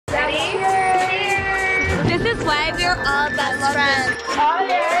why we're all best friends. Oh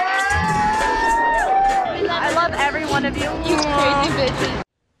yeah! I love every one of you. You crazy bitches.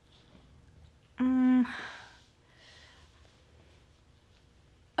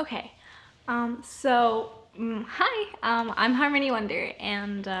 Okay. Hi. I'm Harmony Wonder,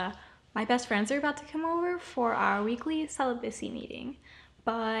 and my best friends are about to come over for our weekly celibacy meeting.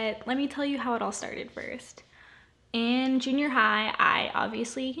 But let me tell you how it all started first. In junior high, I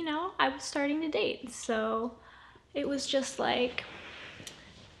obviously, I was starting to date, so it was just like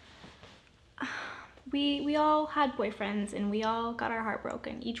we all had boyfriends and we all got our heart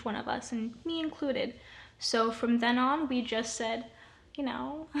broken, each one of us, and me included. So from then on, we just said,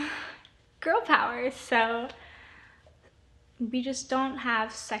 girl power. So we just don't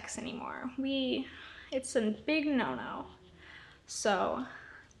have sex anymore. It's a big no-no. So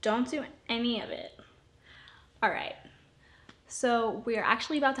don't do any of it. All right. So we're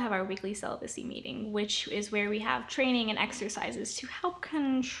actually about to have our weekly celibacy meeting, which is where we have training and exercises to help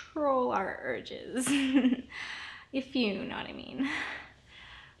control our urges, if you know what I mean.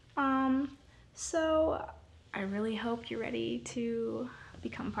 So I really hope you're ready to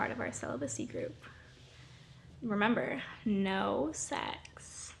become part of our celibacy group. Remember, no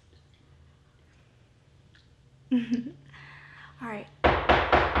sex. All right.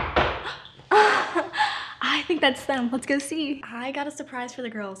 I think that's them. Let's go see. I got a surprise for the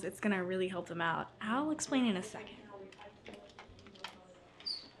girls. It's gonna really help them out. I'll explain in a second.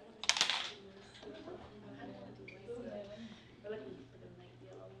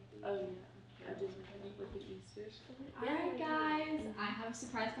 Alright guys, I have a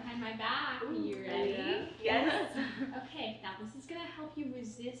surprise behind my back. You ready? Yes. Okay, now this is gonna help you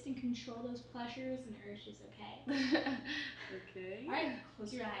resist and control those pleasures and urges, okay? Okay. Alright,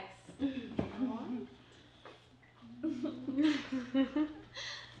 close your eyes.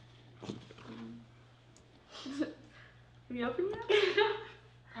 Have you opened yet?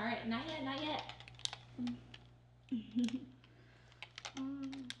 Alright, not yet, not yet.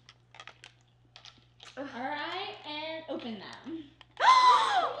 Alright, and open them.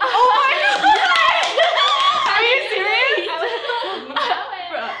 Oh my god! Are you serious?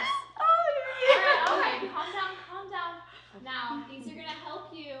 Alright, calm down. Now, these are gonna help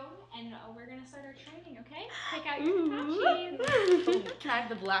you, and we're gonna start our training, okay? Pick out your patches. Can I have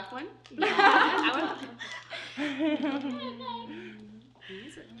the black one? Yeah.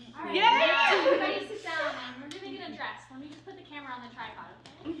 Alright, now everybody sit down, and we're gonna get a dress. Let me just put the camera on the tripod,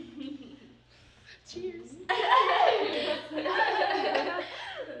 okay? Cheers.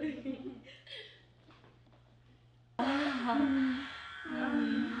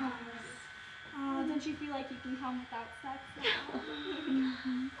 Oh, don't you feel like you can come without sex now?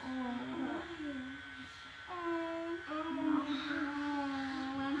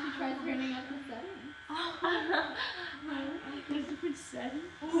 Why don't you try turning up the settings? There's different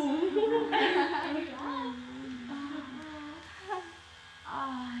settings.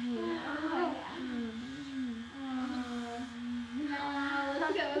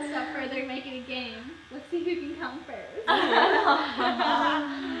 Let's go. Stop further. Make it a game. Let's see who can come first.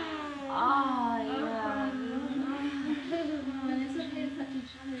 And it's okay to touch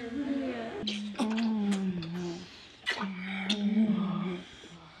each other.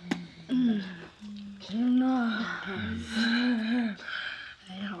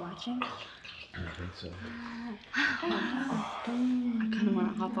 Are you not watching? I don't think so. I kind of want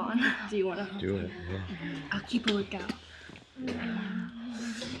to hop on. Do you want to hop Do it, yeah. I'll keep a lookout.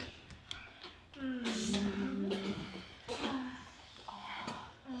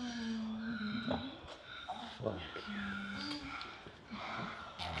 Fuck.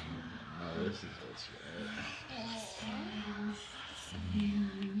 Oh, this is what's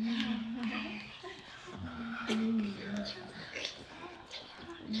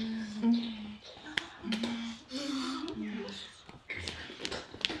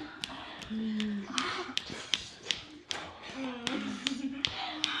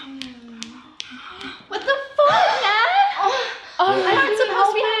What the fuck, man? I'm not supposed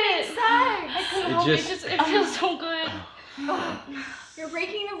to be having sex. It It feels so good. You're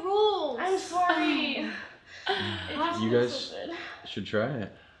breaking the rules. I'm sorry. You guys should try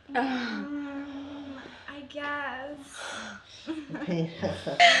it. I guess.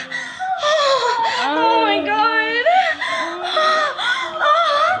 Oh my god.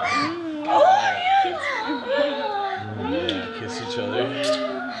 Kiss each other.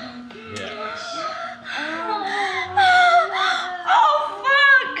 Yes.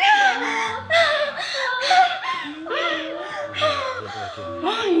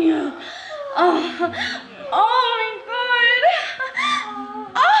 Oh my god!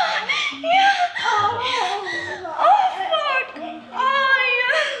 Oh, yeah!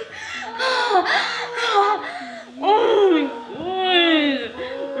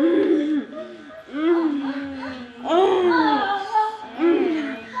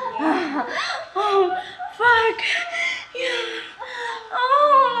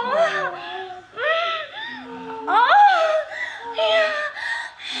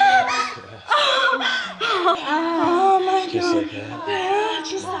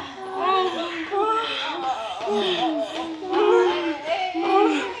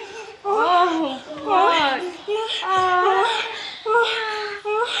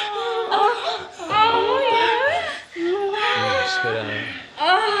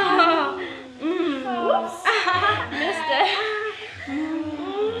 Missed it.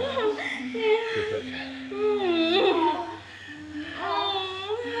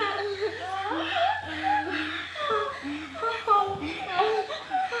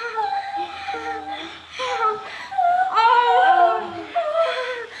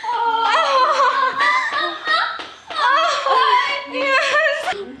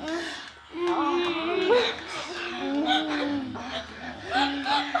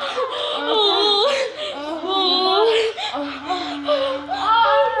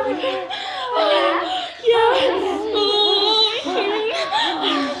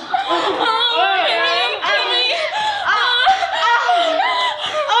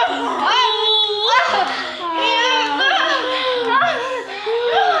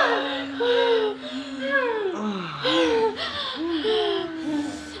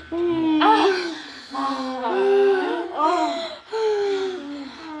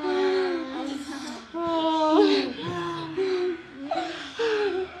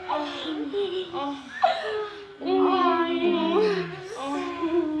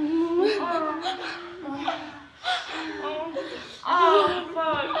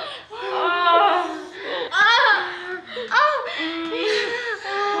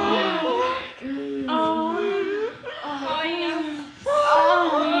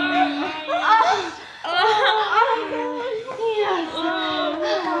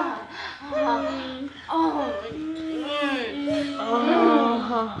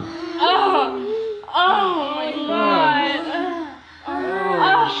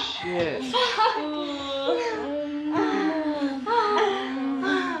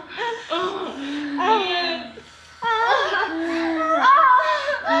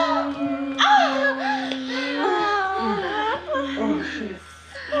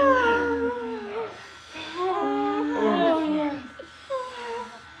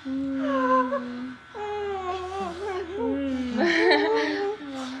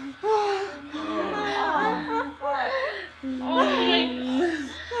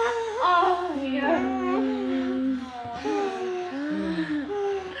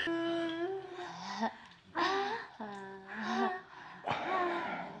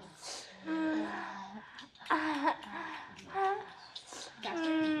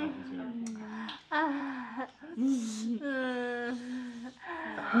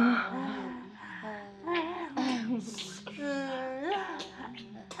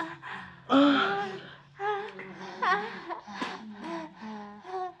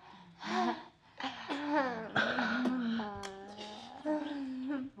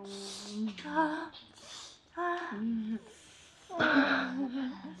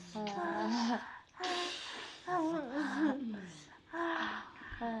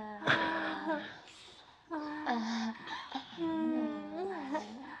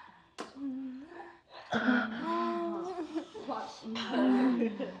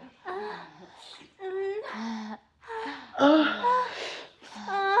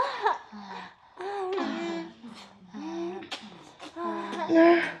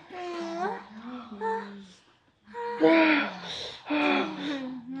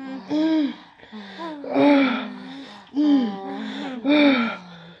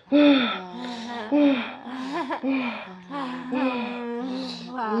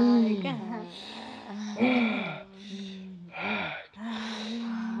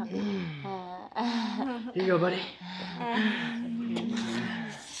 Here you go, buddy.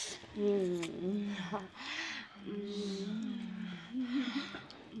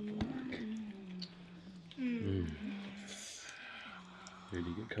 Did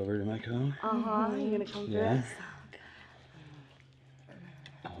you get covered in my cone? You gonna come Yeah. this?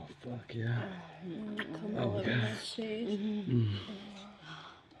 Oh, fuck yeah. Oh, God.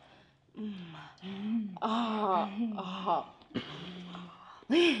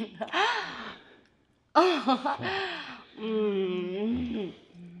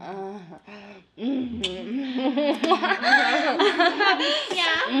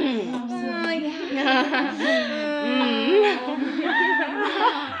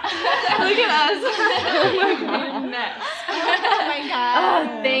 Look at us. Oh my goodness. Oh my god. Oh,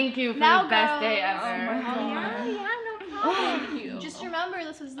 thank you for Now the best go. day ever. Yeah, no problem. Just remember,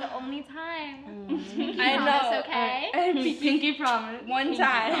 this was the only time. I know. Promise, okay? Pinky promise. One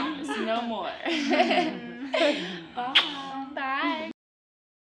time. No more. Bye.